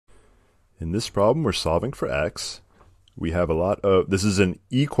In this problem, we're solving for x. We have a lot of, this is an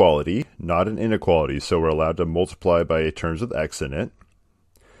equality, not an inequality, so we're allowed to multiply by terms with x in it.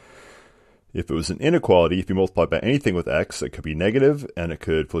 If it was an inequality, if you multiply by anything with x, it could be negative, and it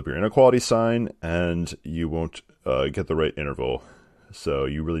could flip your inequality sign, and you won't get the right interval. So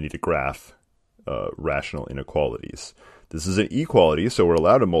you really need to graph rational inequalities. This is an equality, so we're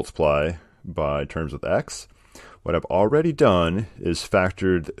allowed to multiply by terms with x. What I've already done is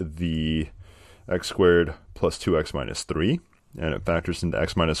factored the x squared plus 2x minus 3, and it factors into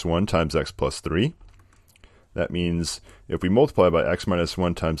x minus 1 times x plus 3. That means if we multiply by x minus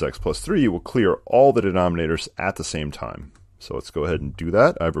 1 times x plus 3, we'll clear all the denominators at the same time. So let's go ahead and do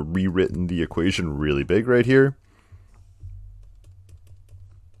that. I've rewritten the equation really big right here.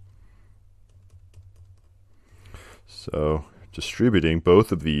 So distributing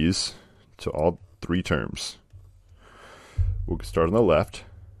both of these to all three terms. We'll start on the left.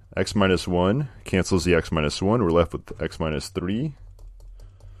 X minus 1 cancels the x minus 1. We're left with x minus 3.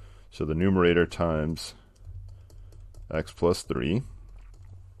 So the numerator times x plus 3.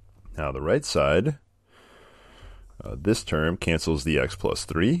 Now the right side, this term cancels the x plus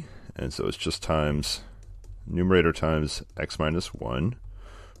 3. And so it's just times numerator times x minus 1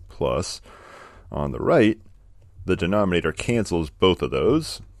 plus, on the right, the denominator cancels both of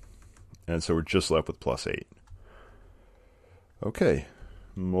those. And so we're just left with plus 8. Okay,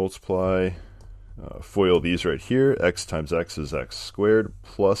 multiply, FOIL these right here. X times x is x squared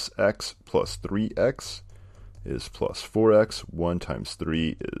plus x plus 3x is plus 4x. 1 times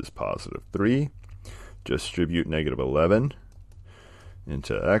 3 is positive 3. Distribute negative 11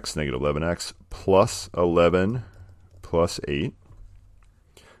 into x, negative 11x plus 11 plus 8.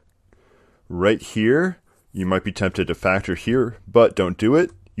 Right here, you might be tempted to factor here, but don't do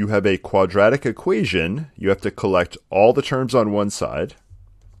it. You have a quadratic equation. You have to collect all the terms on one side.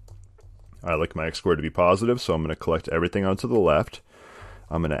 I like my x squared to be positive, so I'm going to collect everything onto the left.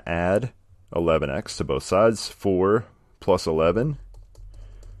 I'm going to add 11x to both sides. 4 plus 11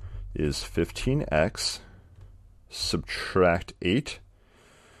 is 15x. Subtract 8.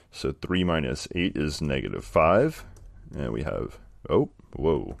 So 3 minus 8 is negative 5. And we have, oh,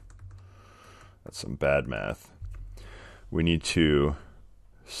 whoa. That's some bad math. We need to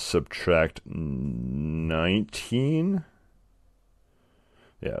subtract 19.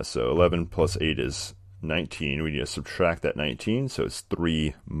 Yeah, so 11 plus 8 is 19. We need to subtract that 19. So it's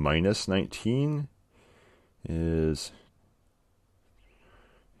 3 minus 19 is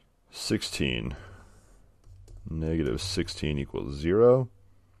 16. Negative 16 equals 0.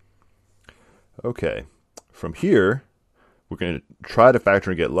 Okay, from here, we're going to try to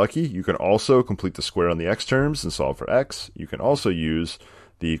factor and get lucky. You can also complete the square on the x terms and solve for x. You can also use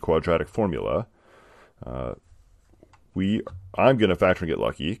the quadratic formula. I'm going to factor and get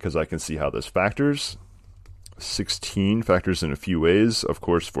lucky because I can see how this factors. 16 factors in a few ways. Of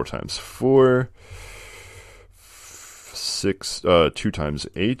course, 4 times 4, 2 times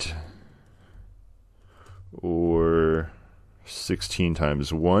 8, or 16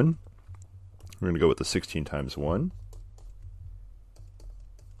 times 1. We're going to go with the 16 times 1.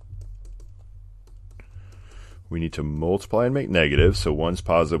 We need to multiply and make negative, so one's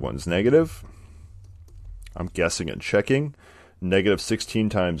positive, one's negative. I'm guessing and checking. Negative 16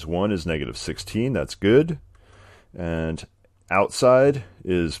 times 1 is negative 16. That's good. And outside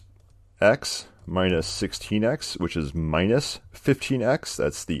is x minus 16x, which is minus 15x.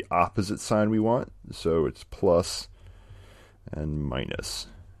 That's the opposite sign we want. So it's plus and minus.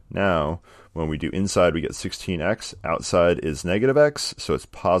 Now, when we do inside, we get 16x. Outside is negative x, so it's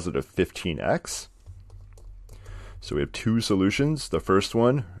positive 15x. So we have two solutions. The first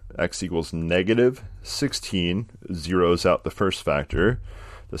one, x equals negative 16, zeroes out the first factor.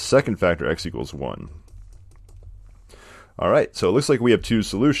 The second factor, x equals 1. All right, so it looks like we have two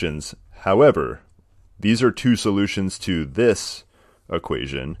solutions. However, these are two solutions to this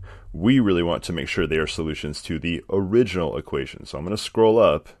equation. We really want to make sure they are solutions to the original equation. So I'm going to scroll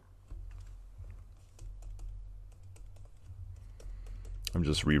up. I'm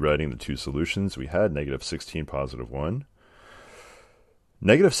just rewriting the two solutions we had, negative 16, positive 1.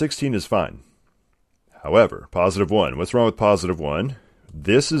 Negative 16 is fine. However, positive 1, what's wrong with positive 1?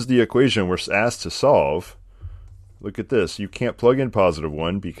 This is the equation we're asked to solve. Look at this. You can't plug in positive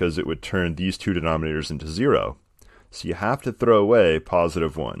 1 because it would turn these two denominators into 0. So you have to throw away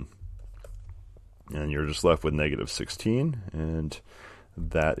positive 1. And you're just left with negative 16, and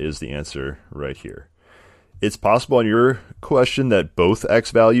that is the answer right here. It's possible on your question that both x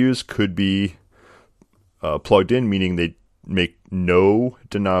values could be plugged in, meaning they make no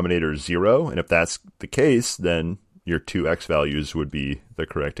denominator 0. And if that's the case, then your two x values would be the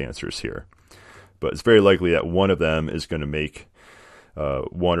correct answers here. But it's very likely that one of them is going to make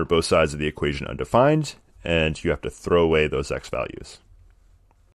one or both sides of the equation undefined, and you have to throw away those x values.